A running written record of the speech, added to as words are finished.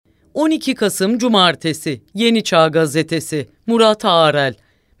12 Kasım Cumartesi, Yeni Çağ Gazetesi, Murat Ağırel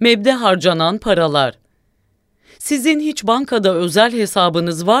MEB'de harcanan paralar. Sizin hiç bankada özel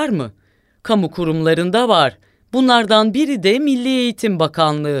hesabınız var mı? Kamu kurumlarında var. Bunlardan biri de Milli Eğitim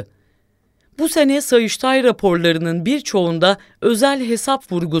Bakanlığı. Bu sene Sayıştay raporlarının birçoğunda özel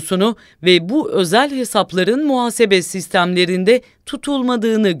hesap vurgusunu ve bu özel hesapların muhasebe sistemlerinde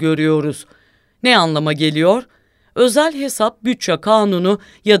tutulmadığını görüyoruz. Ne anlama geliyor? Özel hesap bütçe kanunu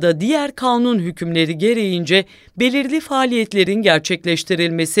ya da diğer kanun hükümleri gereğince belirli faaliyetlerin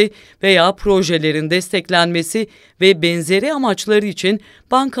gerçekleştirilmesi veya projelerin desteklenmesi ve benzeri amaçlar için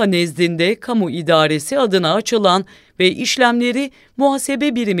banka nezdinde kamu idaresi adına açılan ve işlemleri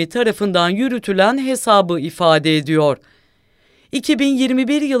muhasebe birimi tarafından yürütülen hesabı ifade ediyor.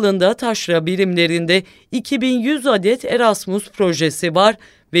 2021 yılında taşra birimlerinde 2100 adet Erasmus projesi var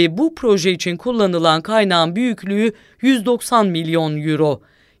ve bu proje için kullanılan kaynağın büyüklüğü 190 milyon euro,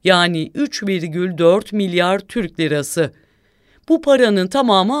 yani 3,4 milyar Türk lirası. Bu paranın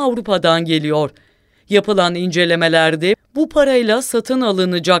tamamı Avrupa'dan geliyor. Yapılan incelemelerde bu parayla satın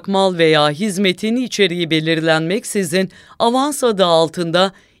alınacak mal veya hizmetin içeriği belirlenmeksizin avans adı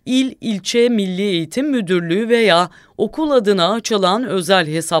altında İl, ilçe Milli Eğitim Müdürlüğü veya okul adına açılan özel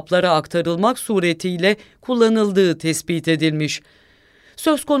hesaplara aktarılmak suretiyle kullanıldığı tespit edilmiş.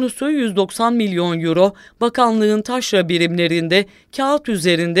 Söz konusu 190 milyon euro bakanlığın taşra birimlerinde kağıt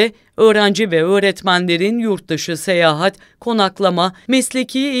üzerinde öğrenci ve öğretmenlerin yurt dışı seyahat, konaklama,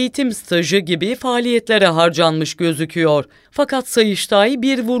 mesleki eğitim stajı gibi faaliyetlere harcanmış gözüküyor. Fakat Sayıştay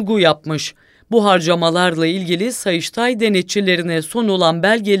bir vurgu yapmış. Bu harcamalarla ilgili Sayıştay denetçilerine sunulan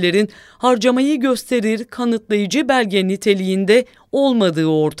belgelerin harcamayı gösterir kanıtlayıcı belge niteliğinde olmadığı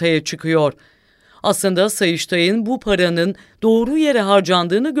ortaya çıkıyor. Aslında Sayıştay'ın bu paranın doğru yere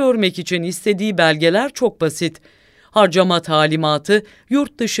harcandığını görmek için istediği belgeler çok basit. Harcama talimatı,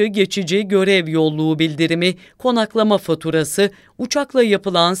 yurt dışı geçici görev yolluğu bildirimi, konaklama faturası, uçakla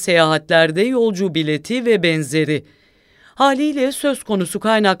yapılan seyahatlerde yolcu bileti ve benzeri. Haliyle söz konusu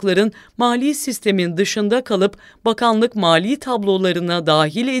kaynakların mali sistemin dışında kalıp bakanlık mali tablolarına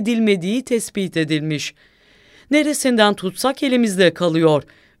dahil edilmediği tespit edilmiş. Neresinden tutsak elimizde kalıyor.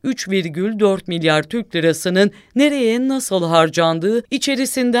 3,4 milyar Türk lirasının nereye nasıl harcandığı,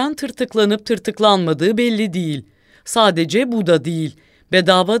 içerisinden tırtıklanıp tırtıklanmadığı belli değil. Sadece bu da değil.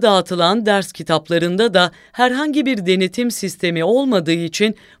 Bedava dağıtılan ders kitaplarında da herhangi bir denetim sistemi olmadığı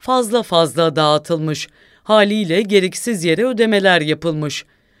için fazla dağıtılmış. Haliyle gereksiz yere ödemeler yapılmış.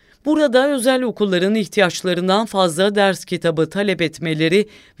 Burada özel okulların ihtiyaçlarından fazla ders kitabı talep etmeleri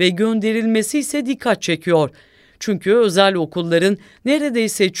ve gönderilmesi ise dikkat çekiyor. Çünkü özel okulların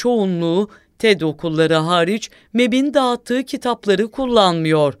neredeyse çoğunluğu TED okulları hariç MEB'in dağıttığı kitapları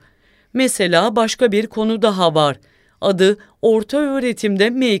kullanmıyor. Mesela başka bir konu daha var. Adı orta öğretimde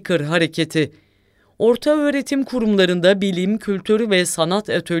Maker hareketi. Orta öğretim kurumlarında bilim, kültür ve sanat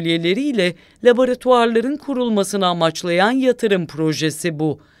atölyeleri ile laboratuvarların kurulmasını amaçlayan yatırım projesi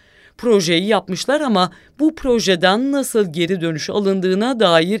bu. Projeyi yapmışlar ama bu projeden nasıl geri dönüş alındığına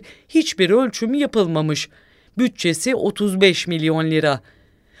dair hiçbir ölçüm yapılmamış. Bütçesi 35 milyon lira.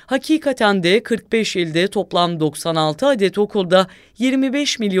 Hakikaten de 45 ilde toplam 96 adet okulda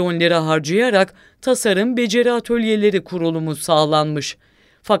 25 milyon lira harcayarak tasarım beceri atölyeleri kurulumu sağlanmış.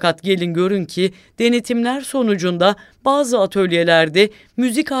 Fakat gelin görün ki denetimler sonucunda bazı atölyelerde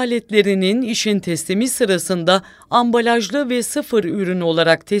müzik aletlerinin işin teslimi sırasında ambalajlı ve sıfır ürün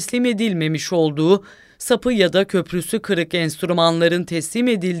olarak teslim edilmemiş olduğu, sapı ya da köprüsü kırık enstrümanların teslim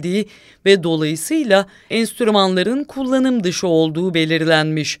edildiği ve dolayısıyla enstrümanların kullanım dışı olduğu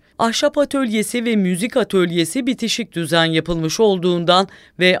belirlenmiş. Ahşap atölyesi ve müzik atölyesi bitişik düzen yapılmış olduğundan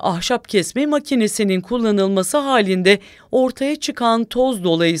ve ahşap kesme makinesinin kullanılması halinde ortaya çıkan toz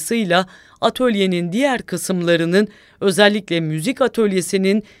dolayısıyla atölyenin diğer kısımlarının, özellikle müzik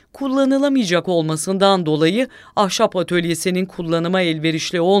atölyesinin kullanılamayacak olmasından dolayı ahşap atölyesinin kullanıma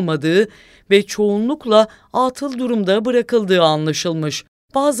elverişli olmadığı ve çoğunlukla atıl durumda bırakıldığı anlaşılmış.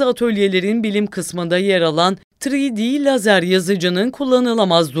 Bazı atölyelerin bilim kısmında yer alan 3D lazer yazıcının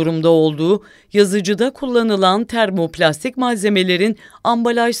kullanılamaz durumda olduğu, yazıcıda kullanılan termoplastik malzemelerin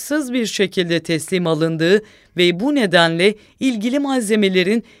ambalajsız bir şekilde teslim alındığı ve bu nedenle ilgili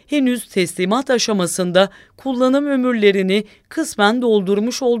malzemelerin henüz teslimat aşamasında kullanım ömürlerini kısmen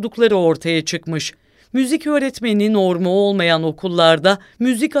doldurmuş oldukları ortaya çıkmış. Müzik öğretmeni normu olmayan okullarda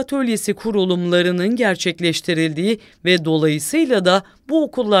müzik atölyesi kurulumlarının gerçekleştirildiği ve dolayısıyla da bu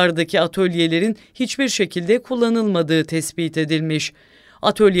okullardaki atölyelerin hiçbir şekilde kullanılmadığı tespit edilmiş.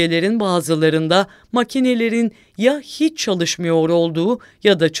 Atölyelerin bazılarında makinelerin ya hiç çalışmıyor olduğu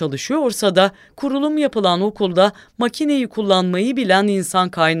ya da çalışıyorsa da kurulum yapılan okulda makineyi kullanmayı bilen insan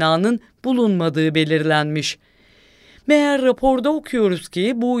kaynağının bulunmadığı belirlenmiş. Meğer raporda okuyoruz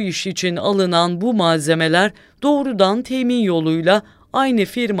ki bu iş için alınan bu malzemeler doğrudan temin yoluyla aynı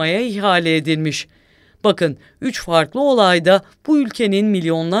firmaya ihale edilmiş. Bakın 3 farklı olayda bu ülkenin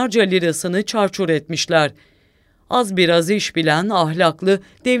milyonlarca lirasını çarçur etmişler. Az biraz iş bilen, ahlaklı,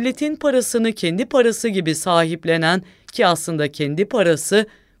 devletin parasını kendi parası gibi sahiplenen ki aslında kendi parası,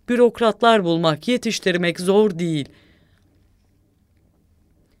 bürokratlar bulmak, yetiştirmek zor değil.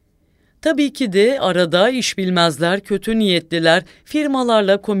 Tabii ki de arada iş bilmezler, kötü niyetliler,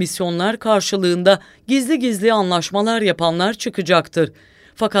 firmalarla komisyonlar karşılığında gizli gizli anlaşmalar yapanlar çıkacaktır.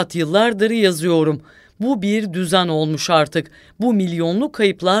 Fakat yıllardır yazıyorum. Bu bir düzen olmuş artık. Bu milyonlu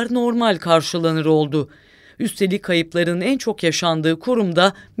kayıplar normal karşılanır oldu. Üstelik kayıpların en çok yaşandığı kurum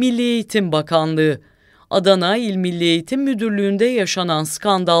da Milli Eğitim Bakanlığı. Adana İl Milli Eğitim Müdürlüğü'nde yaşanan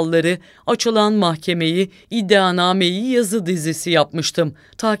skandalları, açılan mahkemeyi, iddianameyi yazı dizisi yapmıştım.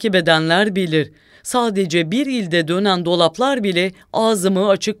 Takip edenler bilir. Sadece bir ilde dönen dolaplar bile ağzımı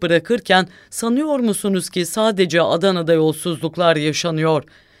açık bırakırken sanıyor musunuz ki sadece Adana'da yolsuzluklar yaşanıyor?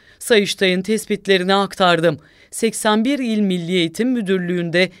 Sayıştay'ın tespitlerini aktardım. 81 İl Milli Eğitim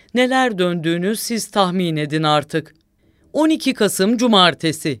Müdürlüğü'nde neler döndüğünü siz tahmin edin artık. 12 Kasım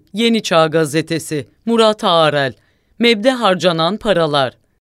Cumartesi, Yeni Çağ Gazetesi, Murat Ağırel MEB'de harcanan paralar.